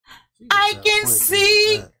I can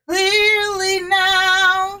see clearly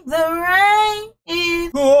now. The rain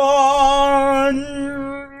is gone.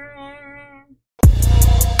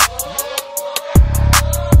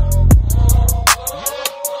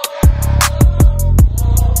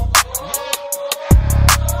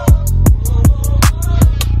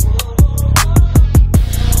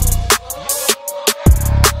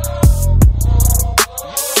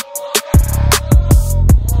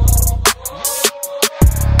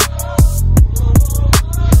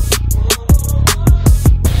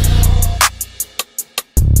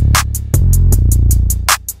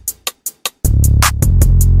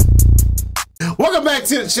 Welcome back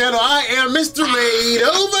to the channel. I am Mr. Made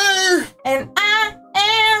Over. And I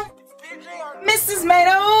am Mrs. Made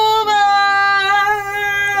Over.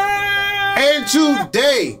 And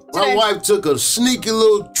today, my wife took a sneaky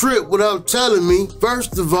little trip without telling me.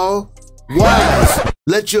 First of all, wives,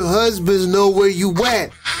 let your husbands know where you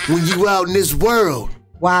at when you out in this world.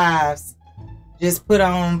 Wives, just put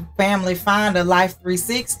on Family Finder Life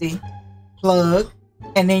 360 plug.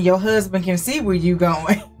 And then your husband can see where you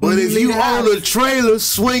going. But if you on a trailer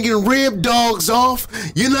swinging rib dogs off,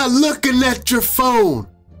 you're not looking at your phone.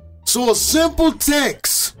 So a simple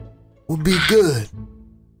text would be good.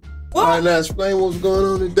 All right, now explain what's going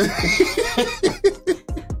on today.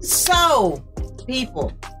 So,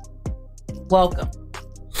 people, welcome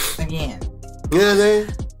again. Yeah,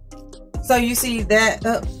 man. So you see that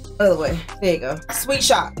other way. There you go. Sweet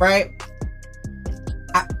shop, right?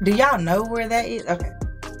 Do y'all know where that is? Okay.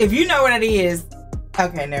 If you know where that is,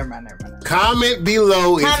 okay, never mind. Comment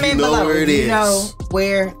below if you know where it is. You know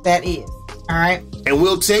where that is. All right. And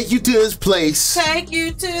we'll take you to this place. Take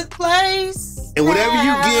you to the place. And whatever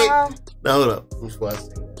you get. Now hold up. Before I say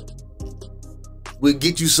that, we'll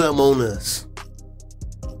get you something on us.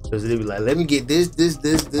 Because they'll be like, let me get this.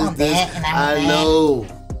 I know.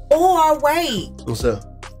 Or wait. What's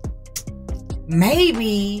up?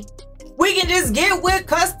 Maybe we can just get with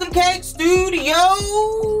Custom Cake Studio,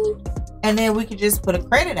 and then we can just put a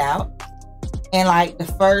credit out, and like the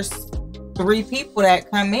first 3 people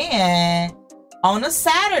that come in on a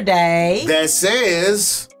Saturday that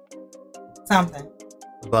says something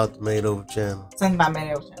about the Made Over channel. Something about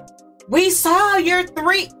Made Over channel. We saw your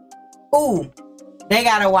 3. Ooh, they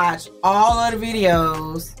gotta watch all of the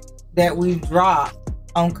videos that we've dropped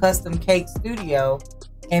on Custom Cake Studio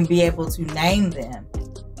and be able to name them.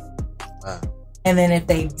 Wow. And then if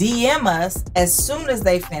they DM us as soon as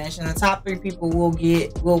they finish, and the top 3 people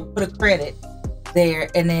we'll put a credit there,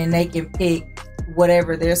 and then they can pick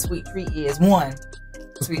whatever their sweet treat is. 1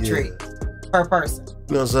 sweet treat per person.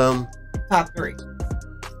 You know something? Top 3.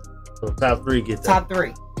 So top 3 get that. Top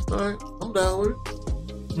 3. All right, I'm down with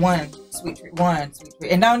it. 1 sweet treat. 1 sweet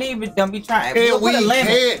treat. And don't be trying.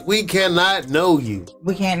 We cannot know you.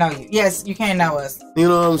 We can't know you. Yes, you can't know us. You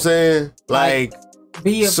know what I'm saying? Like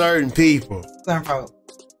be certain people. Certain folks.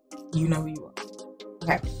 You know who you are.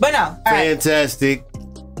 Okay. But no. Fantastic.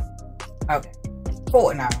 Right. Okay.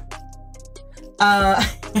 4 now.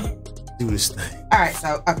 Do this thing. Alright,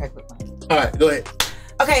 so quick one. Alright, go ahead.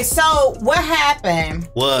 Okay, so what happened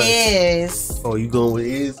is you going with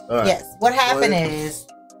is? All right. Yes. What happened is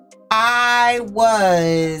I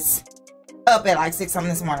was up at like 6 something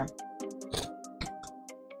this morning.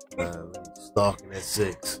 Stalking at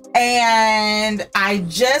 6. And I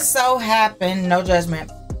just so happened, no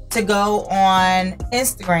judgment, to go on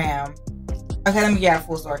Instagram. Okay, let me get out a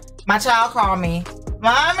full story. My child called me,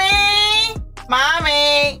 Mommy,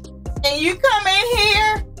 can you come in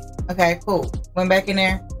here? Okay, cool. Went back in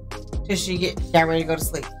there till she got ready to go to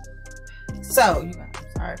sleep. So, I'm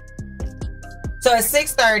sorry. So at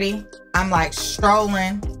 6:30, I'm like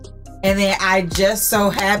strolling, and then I just so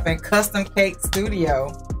happened Custom Cake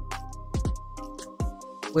Studio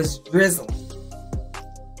was drizzling.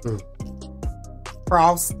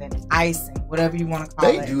 Frosting, icing, whatever you want to call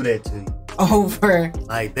it. They do that to you. Over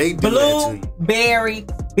like they do that to you. Blueberry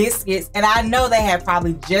biscuits. And I know they had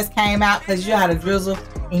probably just came out, because you know how to drizzle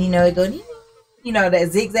and it go, that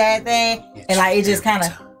zigzag thing. And like it just kind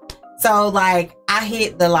of, so like I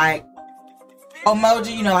hit the like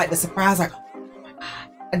emoji, like the surprise, like, oh my God.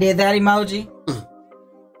 I did that emoji.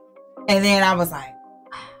 And then I was like,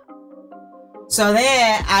 so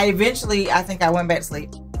then I think I went back to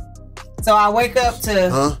sleep. So I wake up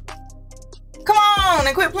to, come on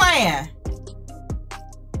and quit playing.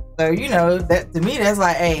 So, that to me, that's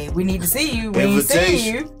like, hey, we need to see you. We need to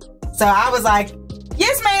see you. So I was like,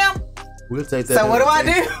 yes, ma'am. We'll take that. So what do I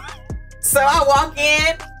do? So I walk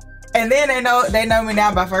in, and then they know me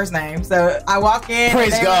now by first name. So I walk in,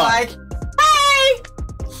 Praise and God. Were like, hey.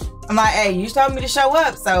 I'm like, hey, you told me to show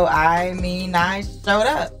up. So I showed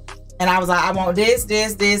up. And I was like, I want this.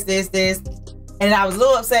 And I was a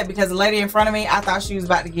little upset because the lady in front of me, I thought she was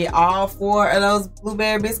about to get all 4 of those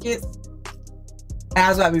blueberry biscuits. And I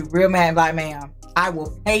was about to be real mad and like, ma'am, I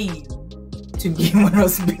will pay you to get one of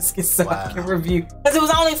those biscuits so I can review. Because it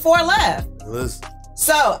was only 4 left. Listen.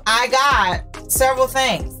 So I got several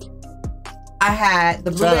things. I had the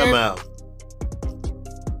blueberry. Time out.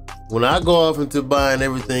 When I go off into buying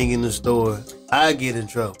everything in the store, I get in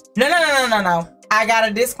trouble. No. I got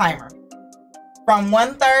a disclaimer. From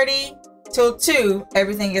 1:30 till 2,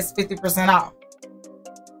 everything is 50% off.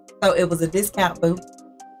 So it was a discount, boo.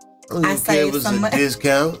 I saved some money.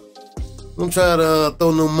 Discount. Don't try to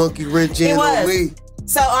throw no monkey wrench in on me.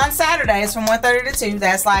 So on Saturdays from 1:30 to 2,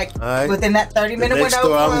 that's like within that 30-minute window.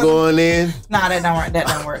 Store I'm going in. No, that don't work. That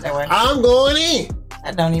don't work that way. I'm going in.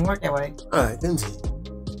 That don't even work that way. All right, then.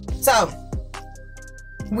 So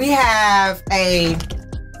we have a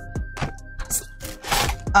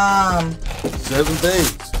 7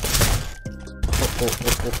 things.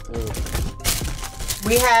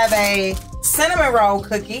 We have a cinnamon roll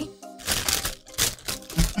cookie.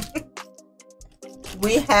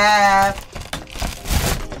 We have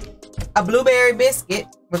a blueberry biscuit,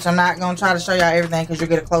 which I'm not gonna try to show y'all everything because you'll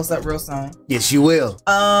get a close up real soon. Yes, you will.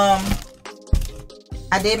 I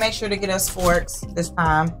did make sure to get us forks this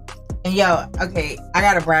time. And yo, okay, I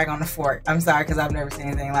gotta brag on the fork. I'm sorry because I've never seen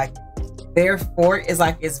anything like it. Their fork is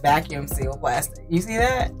like it's vacuum sealed plastic. You see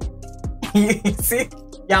that? You see?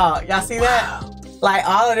 Y'all see that? Like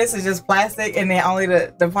all of this is just plastic and then only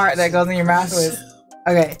the part that goes in your mouth is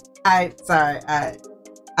okay. I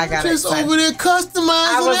got just over there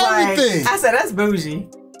customizing everything. I said that's bougie.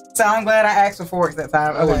 So I'm glad I asked for forks that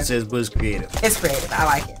time. Okay. It says was creative. It's creative. I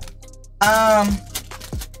like it.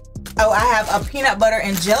 Oh, I have a peanut butter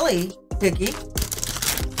and jelly cookie.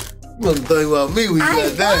 You wasn't thinking about me when you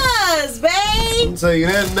got that. I was, babe. I'm telling you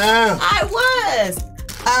that now. I was.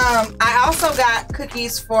 I also got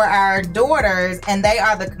cookies for our daughters, and they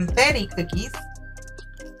are the confetti cookies.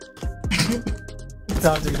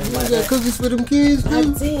 Don't do them like that. Cookies for them kids, too? I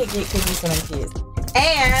did get cookies for them kids.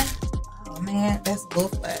 And, oh man, that's a little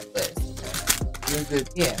flat, but it's okay.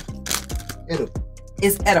 Yeah. Edible.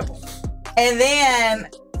 It's edible. And then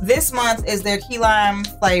this month is their key lime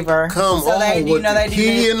flavor. They do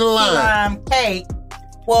key lime cake.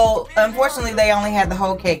 Well, unfortunately, they only had the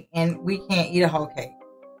whole cake, and we can't eat a whole cake.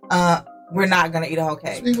 We're not gonna eat a whole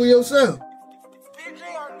cake. Speak for yourself.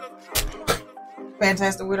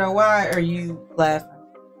 Fantastic Widow, why are you laughing?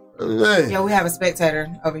 Hey. Yo, we have a spectator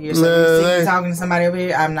over here. So you see me talking to somebody over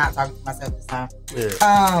here. I'm not talking to myself this time.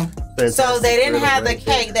 Yeah. So they didn't have the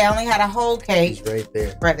cake. They only had a whole cake. He's right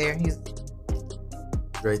there. Right there. He's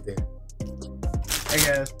right there.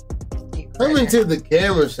 There he goes. Come into the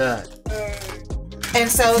camera shot. And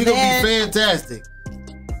so he's gonna be fantastic.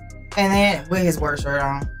 And then with his work shirt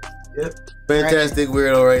on. Yep. Fantastic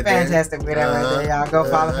weirdo right there. Fantastic weirdo right there, y'all. Go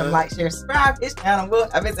follow him, like, share, subscribe. His channel will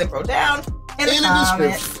have it go down in the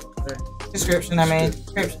comments. Description. Yeah,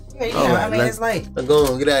 you know, right, it's late. Go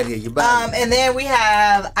on, get out of here. You're back. And then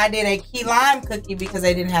I did a key lime cookie because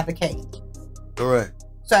they didn't have the cake. All right.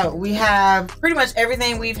 So we have pretty much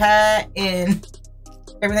everything we've had in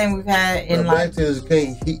like. Back to this,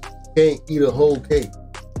 can't eat a whole cake.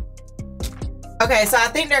 Okay, so I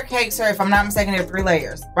think their cakes are, if I'm not mistaken, they're 3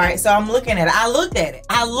 layers, right? So I'm looking at it. I looked at it.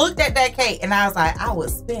 I looked at that cake, and I was like, I would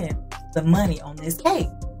spend the money on this cake.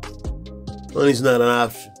 Money's not an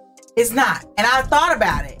option. It's not. And I thought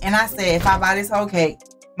about it, and I said, if I buy this whole cake,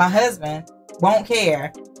 my husband won't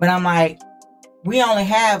care. But I'm like, we only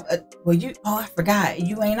have I forgot.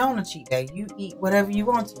 You ain't on a cheat day. You eat whatever you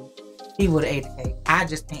want to. He would have ate the cake. I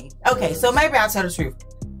just can't eat. Okay, so maybe I'll tell the truth.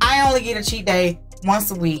 I only get a cheat day once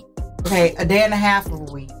a week. Okay, a day and a half of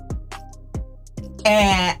a week.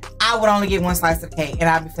 And I would only get 1 slice of cake, and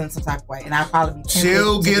I'd be feeling some type of way. And I'd probably be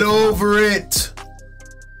she'll get over it.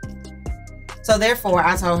 So therefore,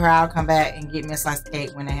 I told her I'll come back and get me a slice of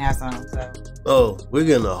cake when they have some. So. Oh, we're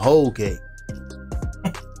getting a whole cake.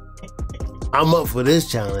 I'm up for this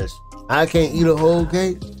challenge. I can't eat a whole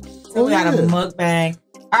cake. So we got a mukbang.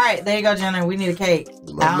 All right, there you go, Jenna. We need a cake. I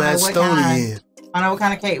don't know what kind. I don't know what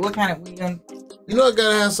kind of cake. What kind of we gonna? You know, I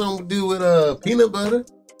gotta have something to do with peanut butter.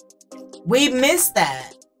 We missed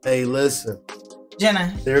that. Hey, listen,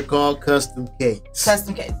 Jenna. They're called custom cakes.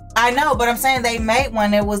 Custom cake. I know, but I'm saying they made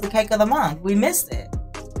one that was the cake of the month. We missed it.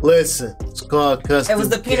 Listen, it's called custom. It was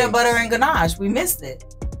the peanut butter and ganache. We missed it.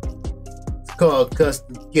 It's called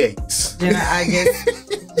custom cakes. Jenna, I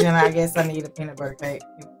guess I need a peanut butter cake.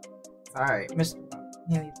 Sorry, Mr.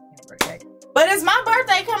 He needs a peanut butter cake. But it's my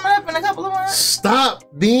birthday coming up in a couple of months. Stop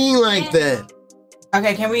being like that.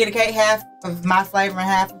 Okay, can we get a cake half of my flavor and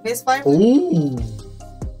half of his flavor? Ooh.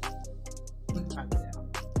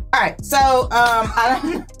 All right, so I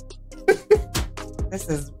don't.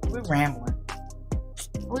 We're rambling.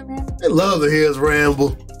 Are we rambling? I love to hear us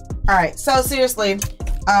ramble. All right, so seriously,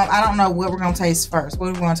 I don't know what we're gonna taste first. What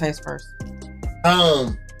are we gonna taste first?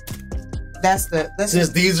 Since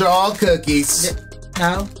these are all cookies.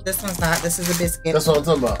 No, this one's not. This is a biscuit. That's what I'm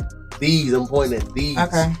talking about. These, I'm pointing at these.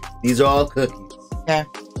 Okay. These are all cookies. Okay.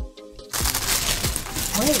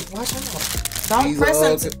 Wait, watch out. Don't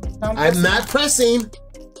press it. I'm not pressing.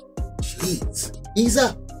 Jeez. Ease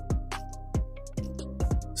up.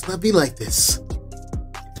 Let's not be like this.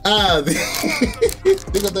 Look at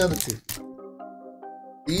the other two.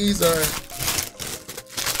 These are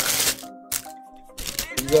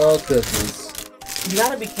all cookies. You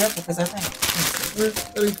gotta be careful because I think.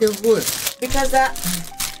 Gotta be careful what? Because that.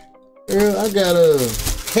 Girl, I got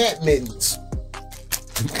cat mittens.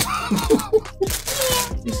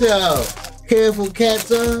 You see how careful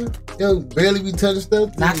cats are? They'll barely be touching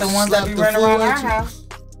stuff. Not the ones that be running around our house.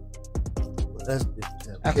 That's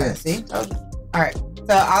different. Okay, see? Alright,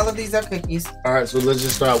 so all of these are cookies. Alright, so let's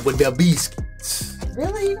just start with the biscuits.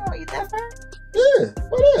 Really? You gonna eat that first? Yeah,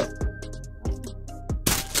 what up?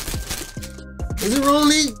 Is it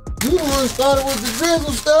really? You the one started with the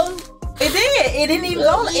drizzle stuff. It did. It didn't even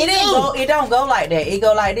go. It didn't go. It don't go like that. It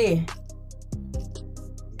go like this.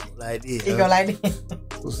 Like this. It go like this.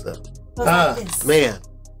 What's up? Like this. Man.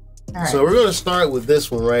 All right. So we're gonna start with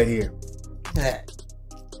this one right here. That.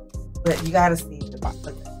 But you gotta see the box.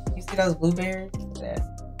 Look at that. You see those blueberries? Look at that.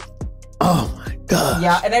 Oh my god.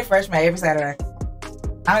 Yeah, and they fresh made every Saturday.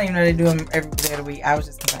 I don't even know they do them every day of the week. I was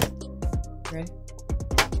just complaining. Ready?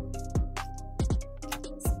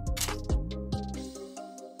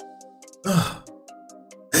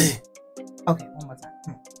 Okay, one more time.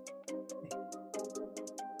 Come on.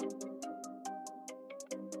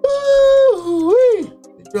 Ooh-wee.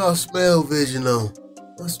 Get y'all smell vision on.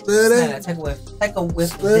 I smell that. Take a whiff. Take a whiff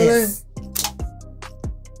Smell of this.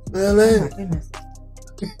 Smell Oh that. my goodness.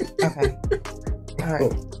 Okay. All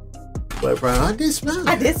right. Wait, Brian, I did smell it.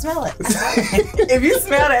 I did smell it. If you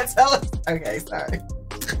smell that, tell us. Okay, sorry.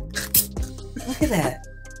 Look at that.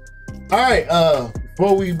 All right,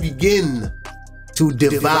 before we begin to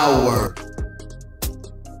devour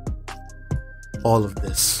all of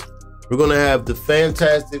this, we're gonna have the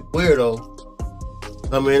fantastic weirdo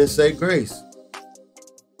come in and say grace.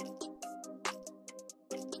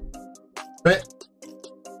 Right.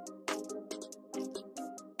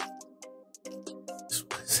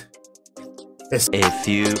 A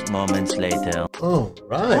few moments later. Oh,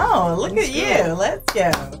 right. Oh, look at you. Let's go.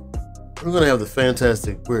 We're gonna have the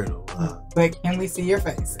fantastic weirdo. But can we see your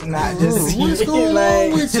face? Not just what's you. going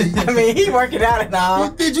on with you? I mean, he working out and all.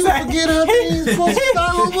 Did you forget how he's supposed to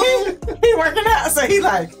start with? He working out, so he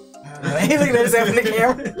like, he looking at himself in the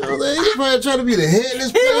camera. He's probably trying to be the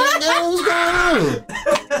headless player. What's going on?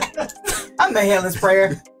 I'm the headless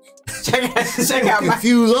prayer. Check out my.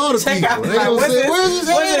 Confuse all the Check people. out They my. gonna What's say, this? where's his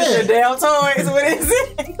What's this? head Your at? Deltoids? What is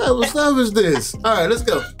it? What type of stuff is this? All right, let's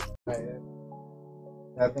go.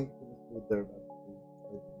 I think they're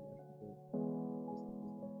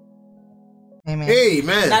Amen. Hey,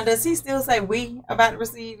 man. Now, does he still say we about to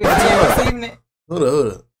receive it? Yeah, receiving it? Hold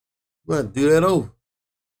up. We have to do that over.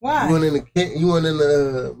 Why? You went in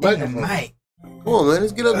the microphone. Mic. Come on, man.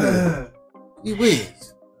 Let's get up there. You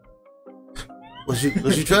whiz. Once you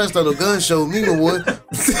try to start a gun show with me, my boy.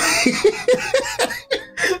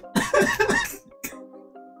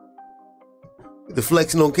 The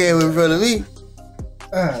flexing on camera in front of me.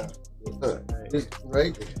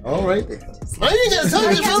 Right there. All right there. Man, you gotta tell me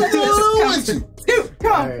what's going on with you. Scoop,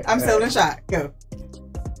 come on. Right, I'm still right. in shock. Go.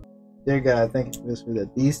 Dear God, I thank you for this,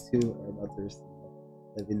 that these two are about to receive,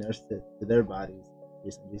 that be nursed to their bodies.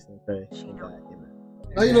 Recently pray. In God, amen.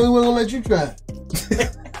 How you know he wasn't gonna let you try?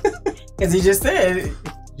 Because he just said,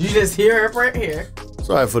 you just hear her prayer here.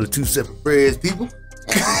 Sorry for the two separate prayers, people.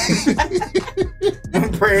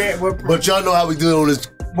 But y'all know how we do it on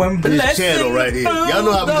this channel right here. Y'all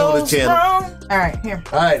know how we do it on the channel. All right, here.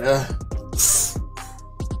 All right, the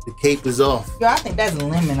cape is off. Yo, I think that's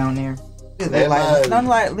lemon on there. That Like, might- don't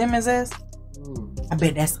like lemon zest? I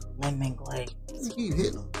bet that's lemon glaze. You keep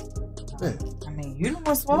hitting them. Man, I mean, you don't want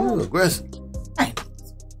to you swallow. aggressive. Hey.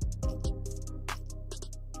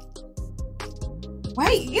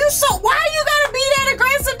 Wait, why you gotta be that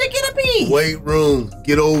aggressive to get a piece? Weight room,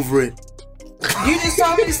 get over it. You just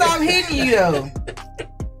told me to stop hitting you though.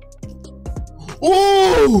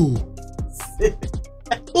 Ooh!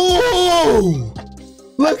 Ooh!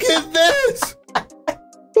 Look at this!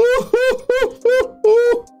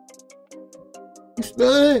 You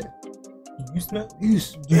smell that? You smell? You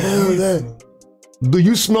smell that? Do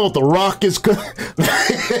you smell what the rock is cooking?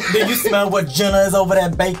 Do you smell what Jenna is over there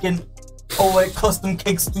baking over at Custom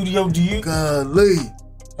Cake Studio? Do you? Golly.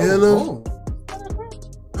 Jenna.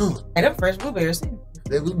 Oh. Hey, them fresh blueberries.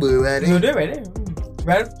 That blueberry right there. They're right there.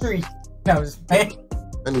 Right up the tree. No, I'm just playing.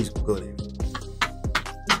 I need you to go there.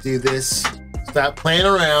 Let's do this. Stop playing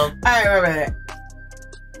around. Alright, right.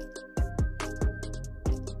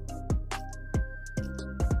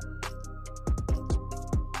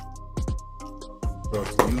 Talk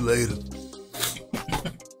to you later.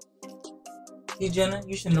 See, Jenna,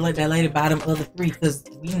 you shouldn't have let that lady buy them other 3 because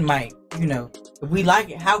we might, you know, if we like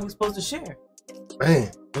it, how are we supposed to share?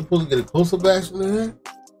 Man, I'm supposed to get a close-up action in here?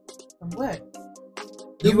 From what?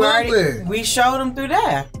 The You already, blueberry. we showed them through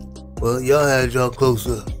there. Well, y'all had y'all close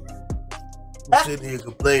up. I'm sitting here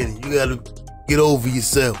complaining. You gotta get over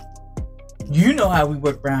yourself. You know how we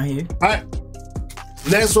work around here. Alright.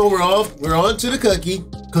 Next one we're off. We're on to the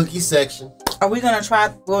cookie section. Are we gonna try?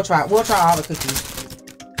 We'll try all the cookies.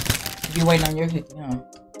 You're waiting on your cookie, huh?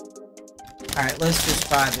 Alright, let's just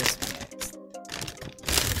try this one next.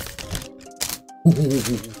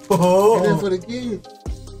 And then for the kids.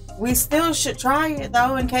 We still should try it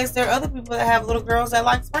though, in case there are other people that have little girls that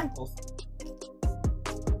like sprinkles.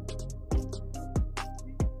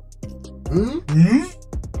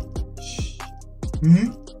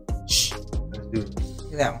 Shh. Let's do it.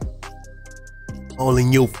 Do that one. All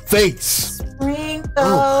in your face.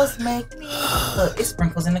 Sprinkles make me. Look, it's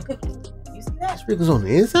sprinkles in the cookie. You see that? Sprinkles on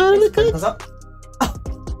the inside of the cookie? Up.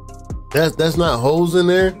 That's not holes in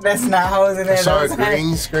there? That's not holes in there. Sorry,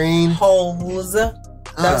 green screen. Holes.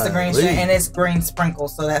 That's the green screen, and it's green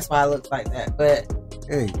sprinkles, so that's why it looks like that. But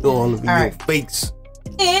hey, throw all of your face.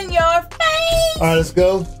 In your face. All right, let's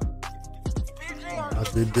go. About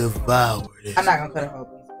to devour this. I'm not gonna cut a whole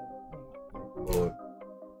piece. Lord.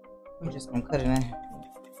 I'm just gonna cut it in.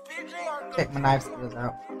 Check my knife skills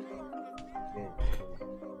out.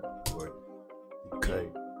 Okay.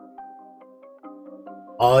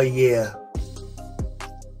 Oh yeah.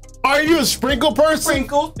 Are you a sprinkle person?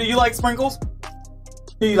 Sprinkles? Do you like sprinkles?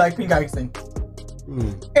 Do you like pink icing?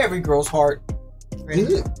 Every girl's heart.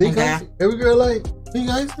 Is it? Pink icing? Every girl like pink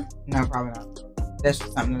icing? No, probably not. That's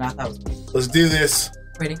just something that I thought was cool. Let's do this.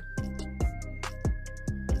 Ready?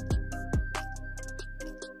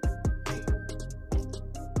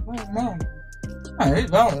 Oh, man. Oh,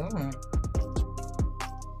 it's going.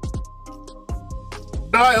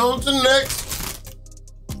 Alright, on to the next.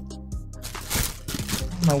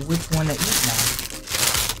 I don't know which one to eat now.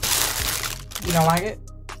 You don't like it?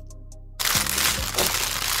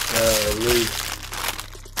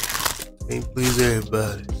 Can't please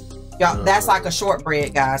everybody. Y'all, that's like a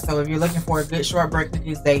shortbread, guys. So if you're looking for a good shortbread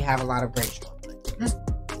cookies, they have a lot of great shortbread.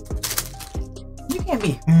 You can't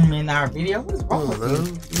be in our video. What is wrong with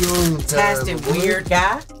you? Fantastic weird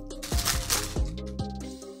guy.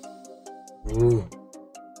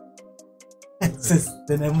 It's a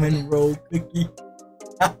cinnamon roll cookie.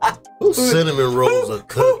 Cinnamon rolls a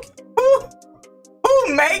cookie.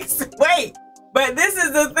 Who makes? Wait, but this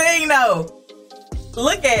is the thing though.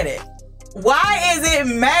 Look at it. Why is it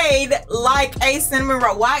made like a cinnamon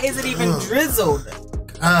roll? Why is it even drizzled?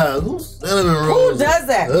 Who cinnamon rolls? Who does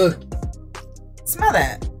that? Cookie? Smell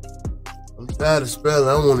that. I'm tired of spelling.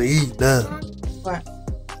 I want to eat now. What?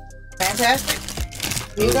 Fantastic.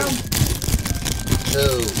 Here you go.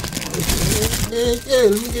 Yeah,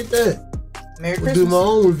 let me get that. Merry I'll Christmas. do my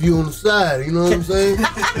own review on the side. You know what I'm saying?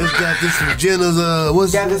 Just got this from Jenna's.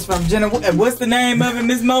 Got this from Jenna. What's the name of it,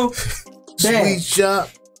 Miss Mo? Sweet Shop.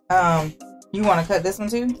 You want to cut this one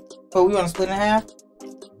too? Or we want to split it in half?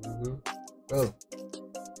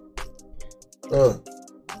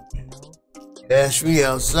 Cash me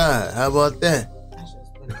outside. How about that?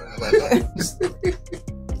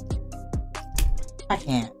 I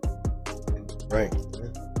can't. Right.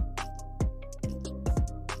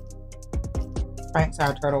 Frank's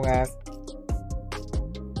our turtle ass.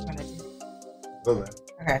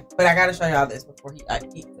 Okay, but I gotta show y'all this before he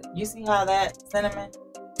eats it. You see how that cinnamon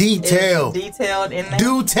detailed is detailed in there?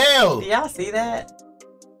 Do tell. Do y'all see that?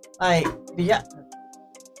 Like, do y'all?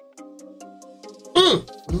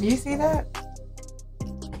 You see that?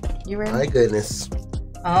 You ready? My goodness.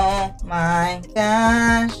 Oh my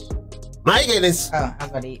gosh. My goodness. Oh, I'm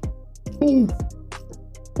gonna eat.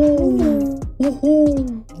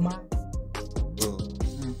 My.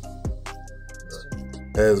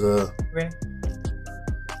 As Ready?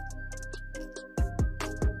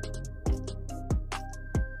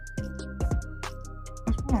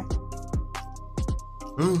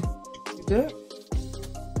 You good?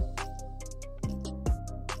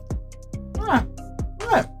 Huh.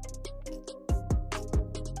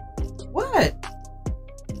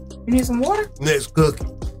 You need some water? Next cookie.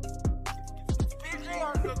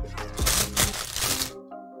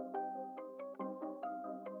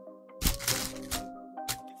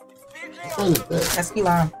 What is that? That's key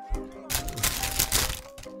lime.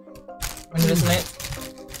 When this next?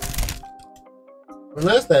 Well,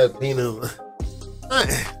 that's that peanut. I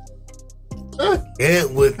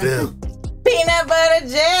can't with them. Peanut butter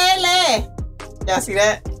jelly. Y'all see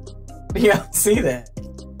that? Y'all see that?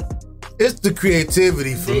 It's the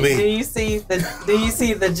creativity for me. Do you see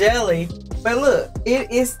the jelly? But look,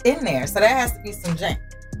 it is in there, so that has to be some jam.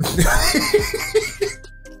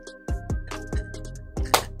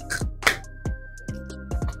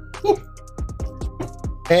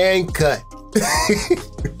 Hand cut.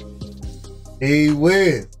 He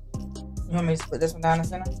wins. You want me to split this one down the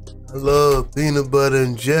center? I love peanut butter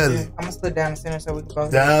and jelly. Yeah, I'm gonna split down the center so we can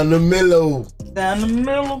both Down the middle. Down the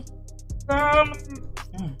middle. Down the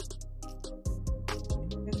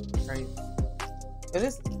This is crazy. But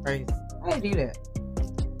this is crazy. How do you do that?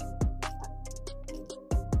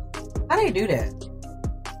 How do you do that?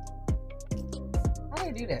 How do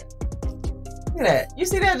you do that? Look at that. You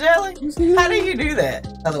see that jelly? How do you do that?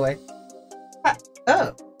 Other way.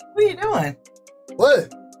 Oh, what are you doing?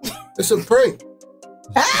 What? It's a prank.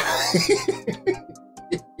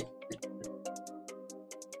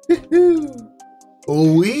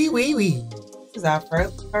 Wee. This is our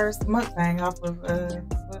first mukbang off of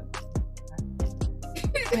what?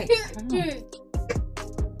 Wait, hold on.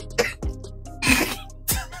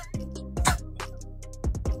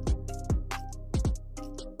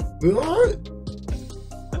 You alright?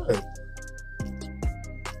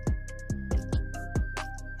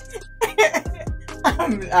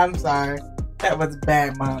 I'm sorry. That was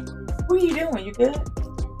bad, mom. What are you doing? You good?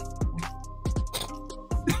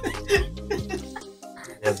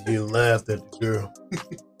 As you laughed at the girl.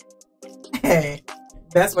 Hey,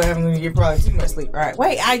 that's what happens when you get probably too much sleep. All right,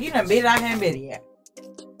 wait. You done bit it. I haven't bit it yet.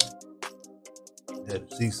 Had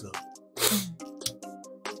to see something.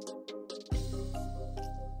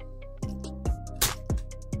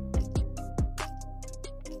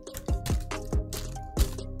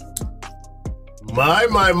 My.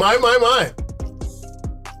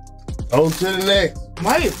 On to the next.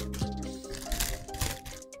 Wait,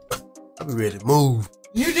 I'll be ready to move.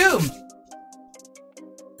 you do.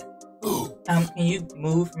 Can you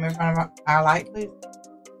move from in front of our light, please?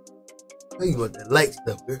 Tell you about that light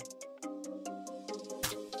stuff, girl.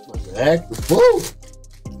 Like an active fool.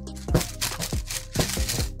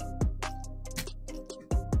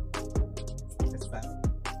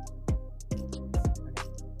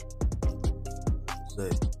 Say.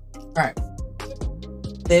 All right.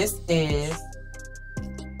 This is.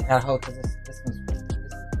 I gotta hold because this one's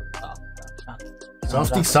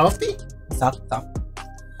soft. Softy? Soft.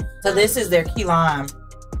 So this is their key lime.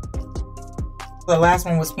 The last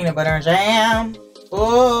one was peanut butter and jam.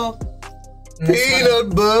 Oh,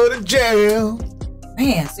 Peanut butter jam.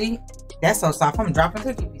 Man, see, that's so soft. I'm dropping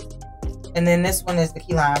cookie pieces. And then this one is the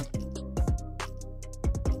key lime.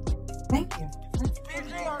 Thank you.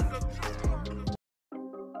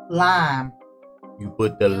 Lime. You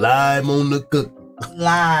put the lime on the cookie.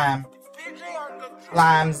 Lime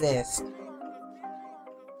zest.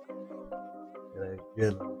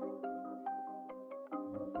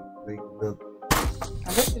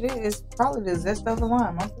 I bet it is. Probably the zest of the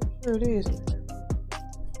lime. I'm pretty sure it is.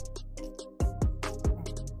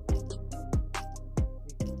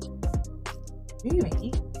 Do you even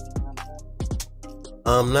eat?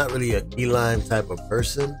 I'm not really a key lime type of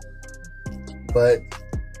person, but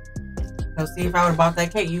So see, if I would have bought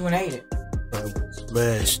that cake, you would have ate it. I was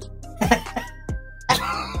smashed.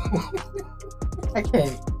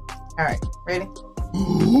 Okay. All right. Ready?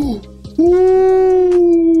 Ooh,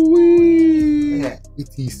 Look at that. it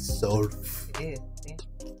is soft. It is. See?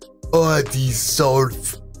 Oh, it is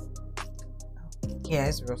soft. Yeah,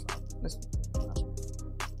 it's real soft. Listen.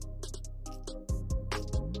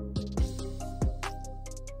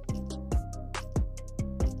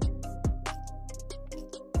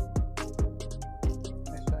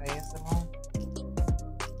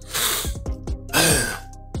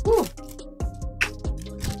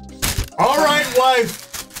 All right,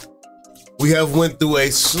 wife. We have went through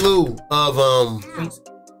a slew of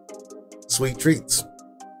sweet treats.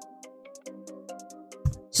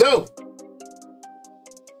 So,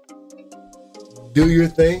 do your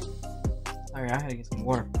thing. Sorry, I had to get some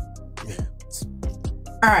water. Yeah.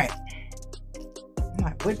 All right. I'm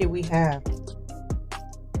like, what did we have?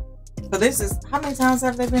 So this is, how many times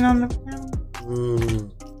have they been on the channel?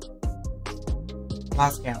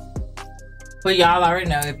 Lost count. But y'all already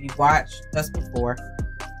know, if you've watched us before,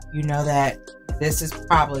 you know that this is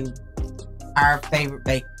probably our favorite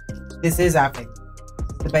bakery. This is our favorite.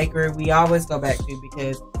 The bakery we always go back to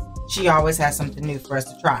because she always has something new for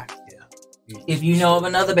us to try. Yeah. If you know of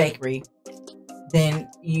another bakery, then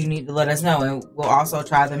you need to let us know, and we'll also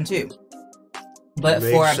try them too. But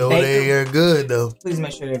make for a sure bakery, they are good though. please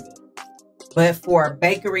make sure they're good. But for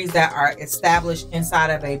bakeries that are established inside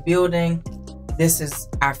of a building, this is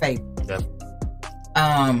our favorite. Definitely.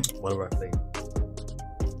 One of our favorites.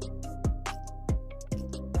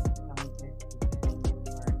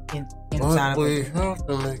 Inside we have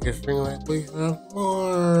to make it seem like we have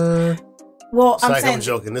more. Well, It's I'm like saying I'm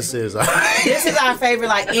joking. This is this is our favorite,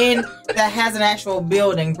 like that has an actual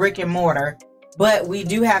building, brick and mortar. But we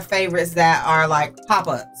do have favorites that are like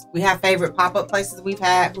pop-ups. We have favorite pop-up places we've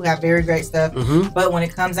had who have very great stuff. But when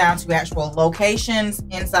it comes down to actual locations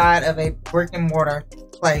inside of a brick and mortar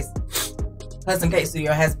place, Custom Cake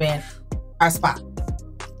Studio has been our spot.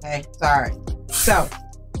 Okay, sorry. So,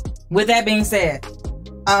 with that being said,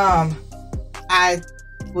 I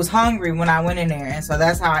was hungry when I went in there, and so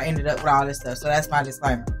that's how I ended up with all this stuff. So that's my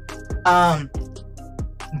disclaimer.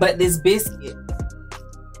 But this biscuit,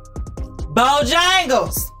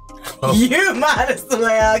 Bojangles, you might as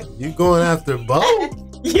well. You going after Bo?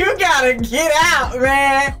 You gotta get out,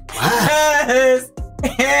 man. Because,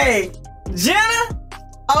 hey, Jenna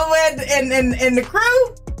over in the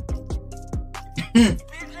crew,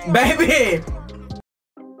 baby.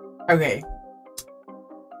 Okay,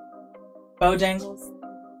 Bojangles,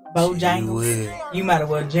 you might as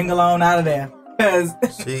well jingle on out of there. Because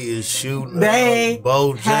she is shooting they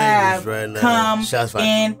Bojangles right now. Come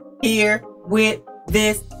in here with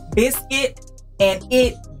this biscuit, and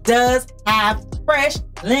it does have fresh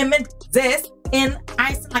lemon zest in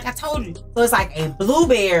icing, like I told you. So it's like a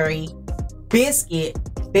blueberry biscuit,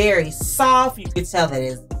 very soft. You could tell that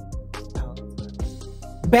it's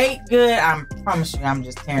baked good. I promise you, I'm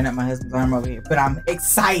just tearing up my husband's arm over here, but I'm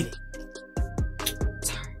excited.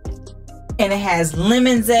 And it has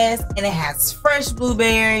lemon zest, and it has fresh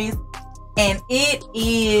blueberries, and it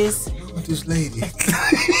is. This lady.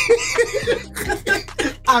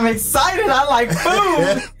 I'm excited. I like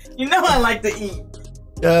food. You know I like to eat.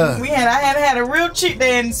 Yeah. I haven't had a real cheat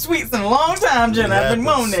day in sweets in a long time, Jenna. I've been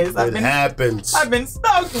wanting this. It happens. I've been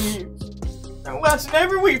stalking you. I'm watching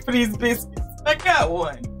every week for these biscuits. I got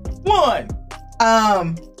one.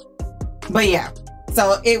 But yeah.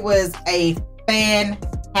 So it was a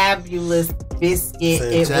fantabulous biscuit.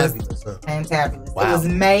 It was fantabulous. Wow. It was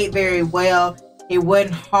made very well. It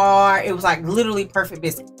wasn't hard. It was like literally perfect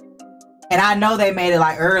biscuit. And I know they made it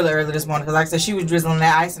like early this morning, because like I said, she was drizzling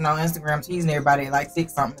that icing on Instagram, teasing everybody at like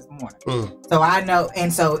 6 something this morning. So I know,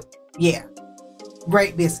 and so yeah,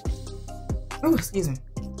 great biscuit. Ooh, excuse me.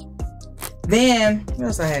 Then what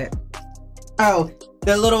else I had? Oh,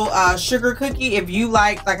 the little sugar cookie. If you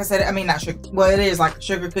like I said, I mean not sugar. Well, it is like a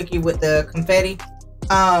sugar cookie with the confetti.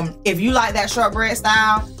 If you like that shortbread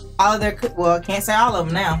style, all of their well, I can't say all of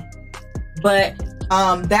them now, but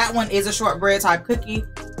that one is a shortbread type cookie.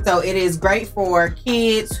 So it is great for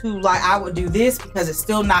kids who like. I would do this because it's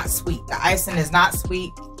still not sweet. The icing is not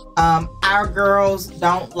sweet. Our girls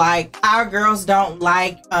don't like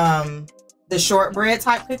the shortbread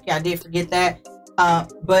type cookie. I did forget that.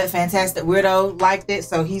 But Fantastic Weirdo liked it,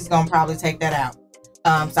 so he's gonna probably take that out.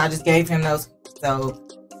 So I just gave him those. So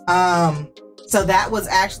that was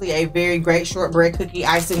actually a very great shortbread cookie.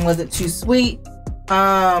 Icing wasn't too sweet.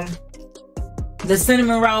 The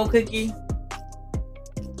cinnamon roll cookie,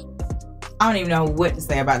 I don't even know what to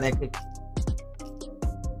say about that cookie.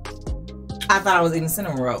 I thought I was eating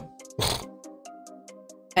cinnamon roll.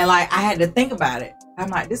 And like, I had to think about it. I'm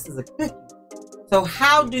like, this is a cookie. So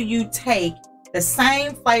how do you take the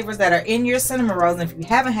same flavors that are in your cinnamon rolls, and if you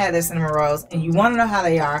haven't had their cinnamon rolls and you want to know how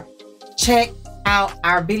they are, check out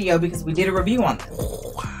our video, because we did a review on them.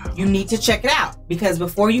 You need to check it out, because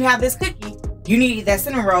before you have this cookie, you need to eat that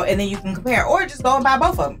cinnamon roll, and then you can compare, or just go and buy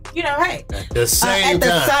both of them. You know, hey, at the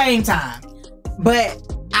same time. But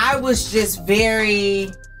I was just very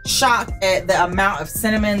shocked at the amount of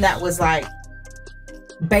cinnamon that was like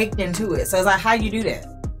baked into it. So it's like, how you do that?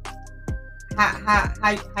 How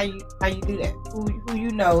you do that? Who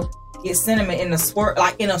you know gets cinnamon in a swirl,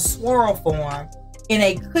 like in a swirl form, in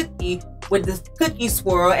a cookie with the cookie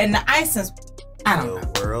swirl and the icing? I don't know.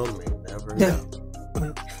 The world may never know.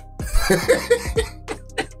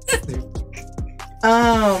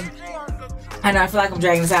 I know I feel like I'm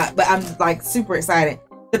dragging this out, but I'm like super excited.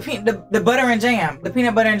 The butter and jam, the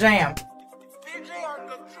peanut butter and jam.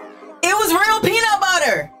 It was real peanut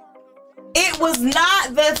butter. It was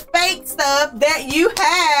not the fake stuff that you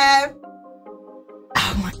have.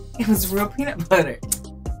 Oh my! It was real peanut butter.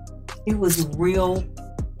 It was real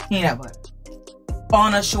peanut butter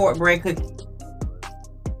on a shortbread cookie.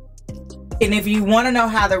 And if you want to know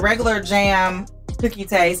how the regular jam cookie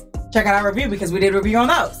tastes, check out our review because we did a review on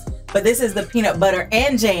those. But this is the peanut butter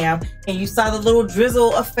and jam, and you saw the little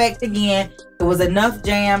drizzle effect again. It was enough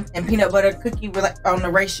jam and peanut butter cookie on the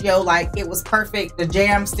ratio, like it was perfect. The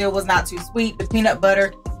jam still was not too sweet. The peanut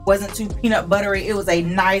butter wasn't too peanut buttery. It was a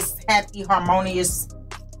nice, happy, harmonious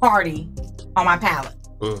party on my palate.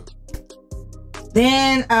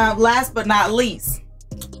 Then, last but not least,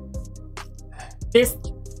 this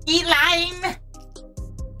key lime.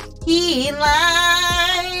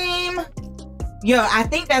 Yo, I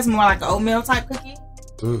think that's more like an oatmeal type cookie.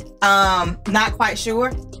 Not quite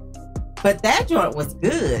sure, but that joint was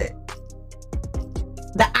good.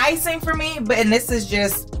 The icing for me, and this is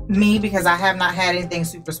just me because I have not had anything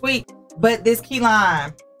super sweet, but this key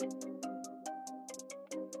lime,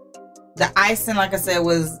 the icing, like I said,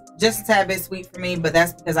 was just a tad bit sweet for me, but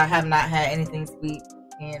that's because I have not had anything sweet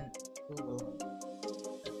in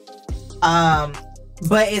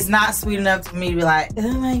but it's not sweet enough for me to be like,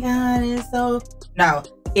 oh my god, it's so... No,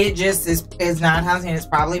 it just is 9 times out of 10, it's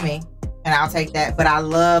probably me, and I'll take that. But I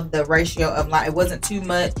love the ratio of lime. It wasn't too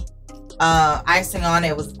much icing on it.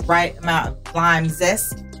 It was the right amount of lime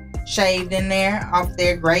zest shaved in there, off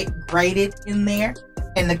there, grated in there,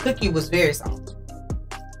 and the cookie was very soft.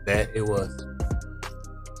 That it was.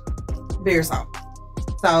 Very soft.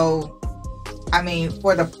 So, I mean,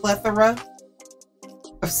 for the plethora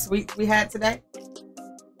of sweets we had today,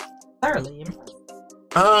 thoroughly impressed.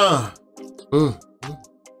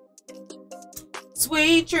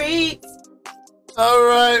 Sweet treats. All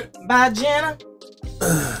right. By Jenna.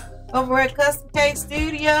 Over at Custom Cake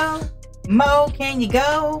Studio. Mo, can you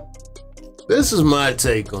go? This is my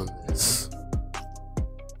take on this.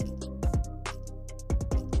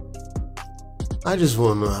 I just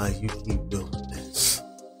want to know how you keep doing this.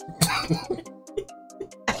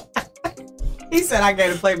 He said I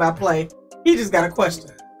got to play-by-play. He just got a question.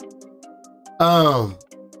 I'm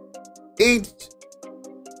a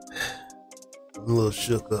little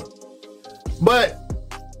shook up. But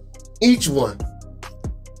each one,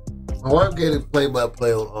 my wife gave it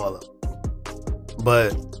play-by-play on all of them.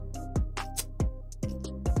 But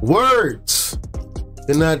words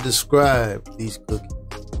cannot describe these cookies.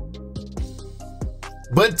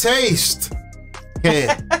 But taste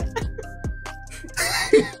can.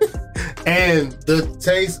 And the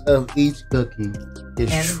taste of each cookie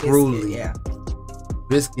is and truly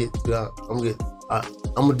biscuit, I'm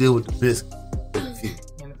gonna deal with the biscuit in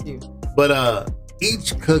a few. But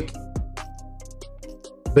each cookie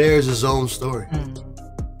bears its own story.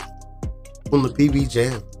 From the PB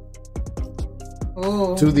jam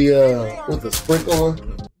to the with the sprinkle on,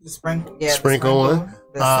 the sprinkle on,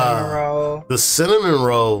 the cinnamon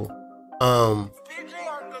roll,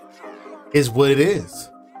 is what it is.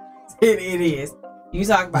 It is. You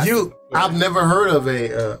talk about I've never heard of a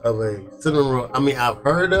cinnamon roll. I mean, I've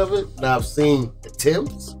heard of it, and I've seen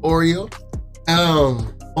attempts Oreo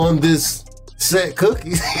on this set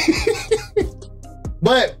cookie.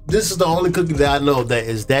 But this is the only cookie that I know that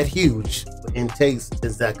is that huge and tastes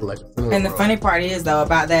exactly like a cinnamon And the roll. funny part is, though,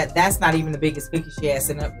 about that's not even the biggest cookie she had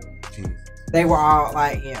sitting up. They were all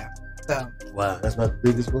like, so. Wow, that's not the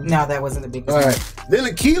biggest one? No, that wasn't the biggest one. All one. right. Then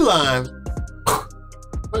the key lime,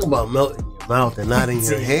 talk about melting in your mouth and not in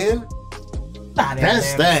your hand.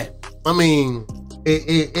 That's that. I mean,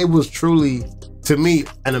 it was truly, to me,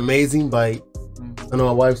 an amazing bite. I know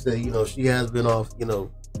my wife said, she has been off,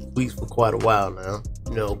 sweets for quite a while now,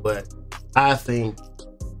 but I think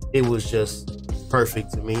it was just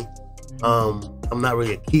perfect to me. I'm not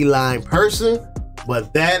really a key lime person,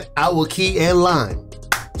 but that I will key and lime.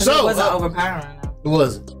 So it wasn't overpowering though. It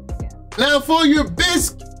wasn't. Yeah. Now for your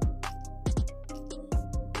biscuit.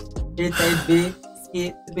 It's a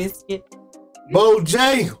biscuit.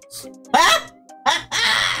 Bojangles.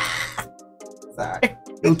 Sorry.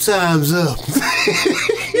 Your time's up.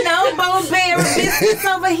 No Bo-Berry biscuits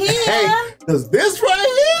over here. Hey, cause this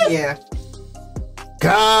right here? Yeah.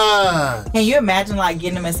 God. Can you imagine like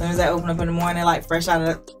getting them as soon as I open up in the morning, like fresh out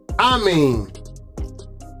of I mean,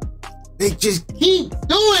 they just keep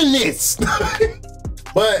doing this.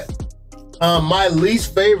 But my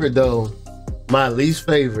least favorite out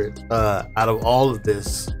of all of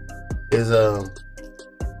this is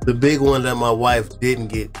the big one that my wife didn't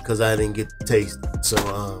get because I didn't get to taste it.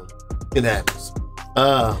 So it happens.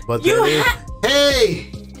 But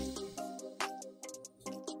hey,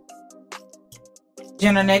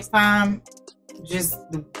 Jenna, next time, just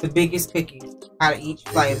the biggest cookie out of each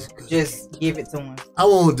flavor. Just give it to him. I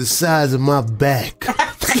want the size of my back.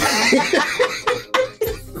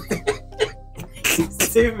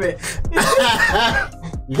 stupid.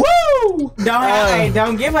 Woo!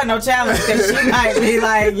 Don't give her no challenge because she might be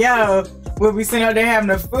like, yo, we'll be sitting out there having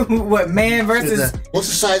a food. What, man versus? What's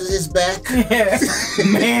the size of his back?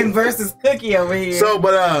 Man versus cookie over here. So,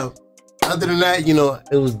 but other than that, you know,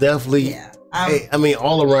 it was definitely. Yeah. I mean,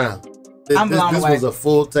 all around. I'm blown away. This was a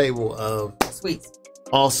full table of sweets.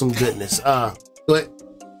 Awesome goodness. But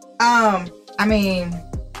I mean,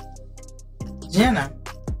 Jenna,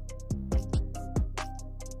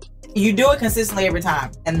 you do it consistently every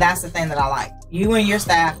time, and that's the thing that I like. You and your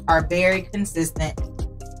staff are very consistent,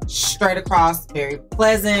 straight across, very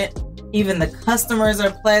pleasant. Even the customers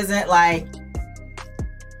are pleasant. Like,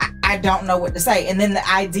 I don't know what to say. And then the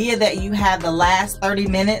idea that you have the last 30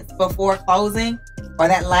 minutes before closing, or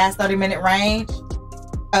that last 30-minute range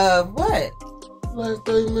of what? Last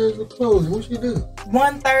 30 minutes of closing. What you do?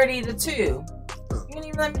 1:30 to 2. You didn't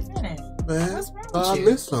even let me finish. Man, what's wrong with you?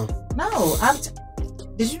 I missed something. No,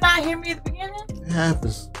 did you not hear me at the beginning? It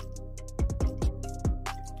happens.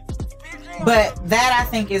 But that, I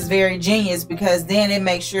think, is very genius, because then it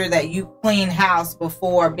makes sure that you clean house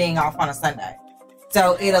before being off on a Sunday.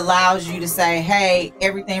 So it allows you to say, hey,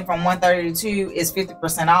 everything from 1:30 to 2 is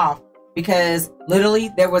 50% off, because literally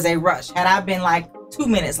there was a rush. Had I been like 2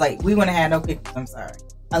 minutes late, we wouldn't have had no cookies. I'm sorry.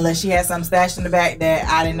 Unless she had some stashed in the back that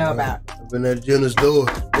I didn't know about. I've been at Jenna's door.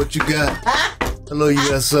 What you got? I know you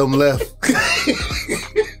got something left.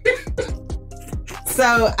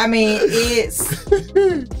 So, I mean, it's...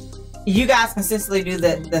 You guys consistently do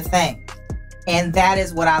the thing. And that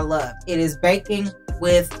is what I love. It is baking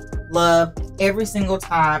with love every single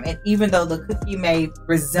time. And even though the cookie may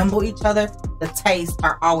resemble each other, the tastes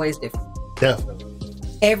are always different. Definitely.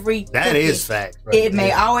 That is fact. Right? It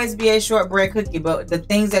may always be a shortbread cookie, but the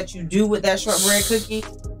things that you do with that shortbread cookie,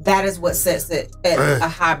 that is what sets it at a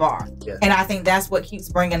high bar. Yeah. And I think that's what keeps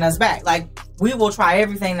bringing us back. Like, we will try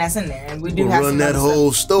everything that's in there, and we do have run that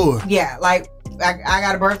whole store. Yeah, like I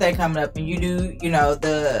got a birthday coming up, and you do, you know,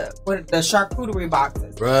 the charcuterie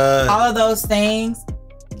boxes, right? All of those things.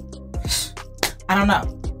 I don't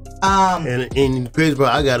know. And in Pittsburgh,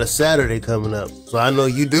 I got a Saturday coming up, so I know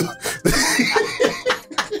you do.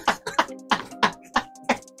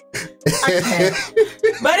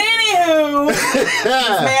 But anywho, this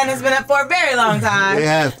man has been up for a very long time. It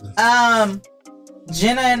happens.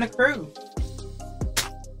 Jenna and the crew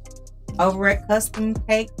over at Custom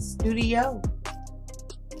Cake Studio.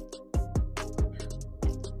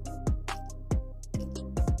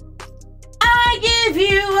 I give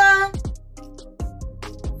you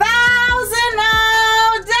 1,000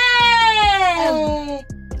 all day.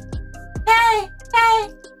 Hey, hey,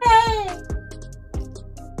 hey.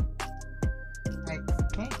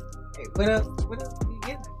 What else do you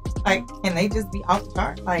get? Like, can they just be off the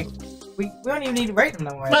chart? Like, we don't even need to rate them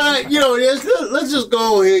no more. You know, let's just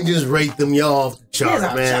go ahead and just rate them y'all off the chart,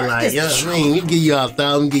 man. Like, you know what I mean? We give you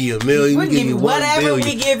 1,000, give you 1,000,000, we give you whatever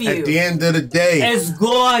we give you. At the end of the day, it's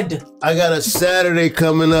good. I got a Saturday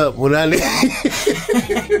coming up when I need.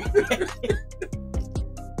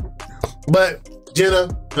 But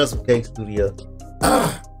Jenna, Custom Cake Studio,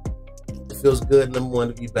 it feels good. Number one,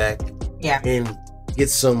 to be back. Yeah. And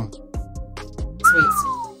get some sweets.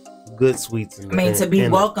 Good sweets. To be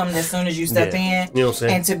welcomed as soon as you step in. You know what I'm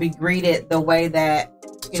saying? And to be greeted the way that,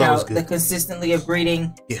 you know, the consistently of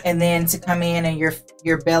greeting. Yeah. And then to come in and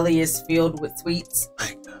your belly is filled with sweets.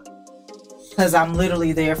 Because I'm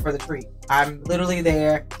literally there for the treat. I'm literally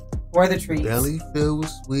there for the treats. Belly filled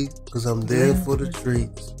with sweets because I'm there for the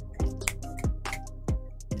treats.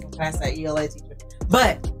 Can I say ELA teacher?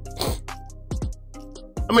 But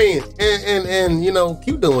I mean, and you know,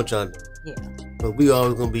 keep doing what y'all do. Yeah. But we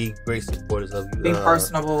always gonna be great supporters of you. Be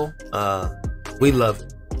personable. We love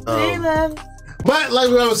it. We love it. But like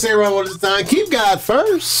we always say around all this time, keep God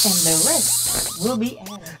first. And the rest will be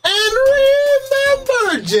added. And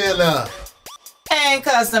remember, Jenna. And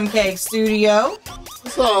Custom Cake Studio.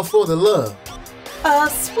 It's all for the love.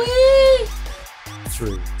 Sweet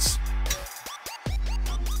treats.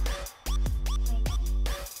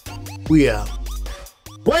 We out.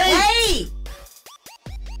 Wait!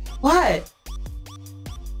 What?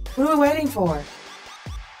 What are we waiting for?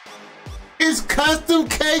 It's Custom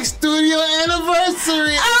Cake Studio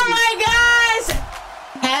anniversary! Oh my gosh!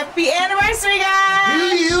 Happy anniversary, guys!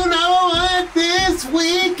 Do you know what this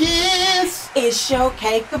week is? It's your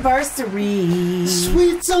cake anniversary.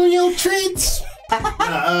 Sweets on your treats.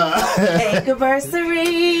 Cake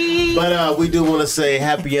anniversary. But we do want to say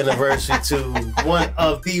happy anniversary to one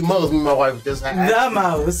of the most. Me and my wife just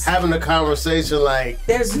having a conversation like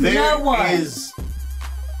there's no one.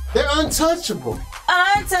 They're untouchable.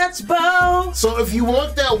 Untouchable. So if you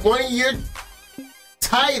want that 1 year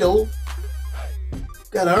title,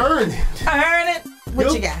 gotta earn it. Earn it. What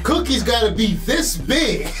Your you got? cookies gotta be this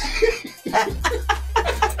big.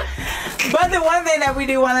 But the one thing that we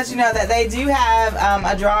do want to let you know that they do have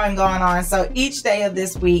a drawing going on. So each day of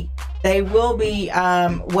this week, they will be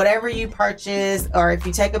whatever you purchase, or if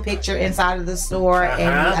you take a picture inside of the store and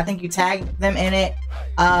I think you tag them in it,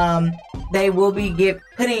 they will be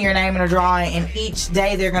putting your name in a drawing, and each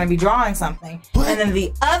day they're going to be drawing something. What? And then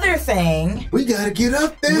the other thing, We gotta get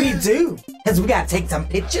up there. we do, because we got to take some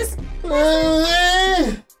pictures.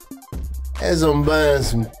 As I'm buying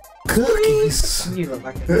some cookies. You look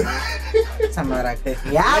like some of that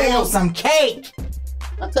cookie. I want some cake.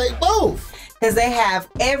 I'll take both. Because they have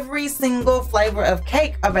every single flavor of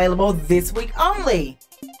cake available this week only.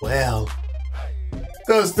 Well,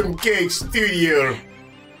 Custom Cake Studio.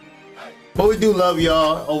 But we do love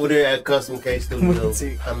y'all over there at Custom Cake Studio. Me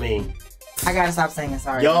too. I mean, I gotta stop singing,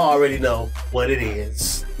 sorry. y'all already know what it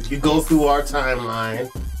is. If you go through our timeline,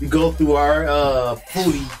 you go through our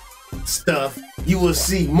foodie stuff, you will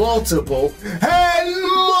see multiple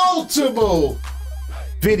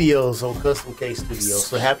videos on Custom Cake Studio.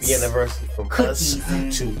 So happy anniversary from us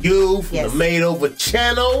to you, from the Made Over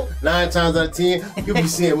channel. 9 times out of 10, you'll be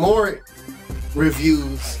seeing more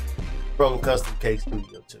reviews from Custom Cake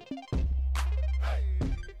Studio too.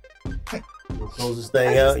 We'll close this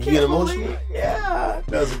thing out. You get emotional? Yeah.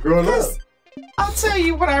 That's a growing up. I'll tell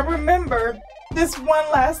you what I remember. This one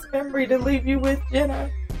last memory to leave you with, Jenna.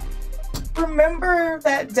 Remember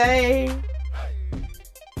that day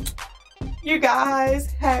you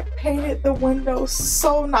guys had painted the window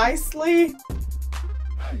so nicely?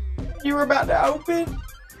 You were about to open.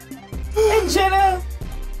 And Jenna,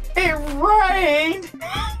 it rained.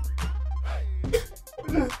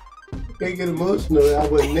 Can't get emotional. I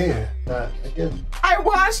wasn't there. I guess. I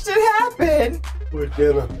watched it happen. Poor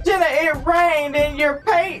Jenna. Jenna, it rained and your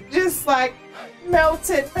paint just like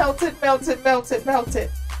melted. But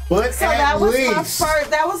So at that was least, my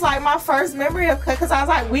first. That was like my first memory of, because I was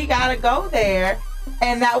like, we gotta go there,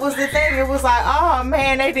 and that was the thing. It was like, oh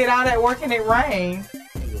man, they did all that work and it rained.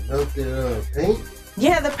 you melted paint.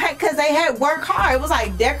 Yeah, the paint, because they had worked hard. It was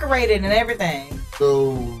like decorated and everything.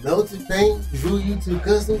 So melted paint drew you to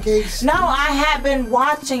Custom Cakes? No, I had been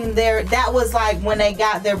watching that was like when they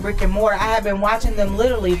got their brick and mortar. I had been watching them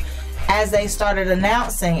literally as they started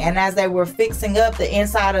announcing and as they were fixing up the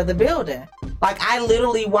inside of the building. Like, I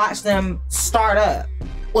literally watched them start up.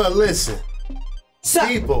 Well, listen, So,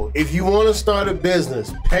 people, if you want to start a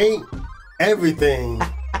business, paint everything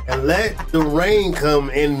and let the rain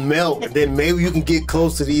come and melt, then maybe you can get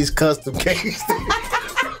close to these Custom Cakes.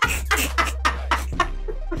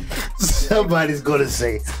 Somebody's gonna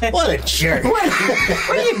say, what a jerk.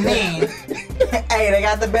 what do you mean? Hey, they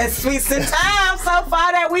got the best sweets in town so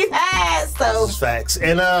far that we've had. So That's facts.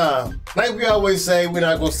 And like we always say, we're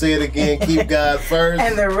not gonna say it again. Keep God first.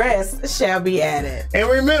 and the rest shall be added. And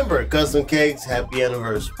remember, Custom Cakes, happy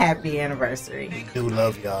anniversary. Happy anniversary. We do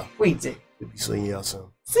love y'all. We do. We'll be seeing y'all soon.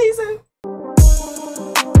 Season.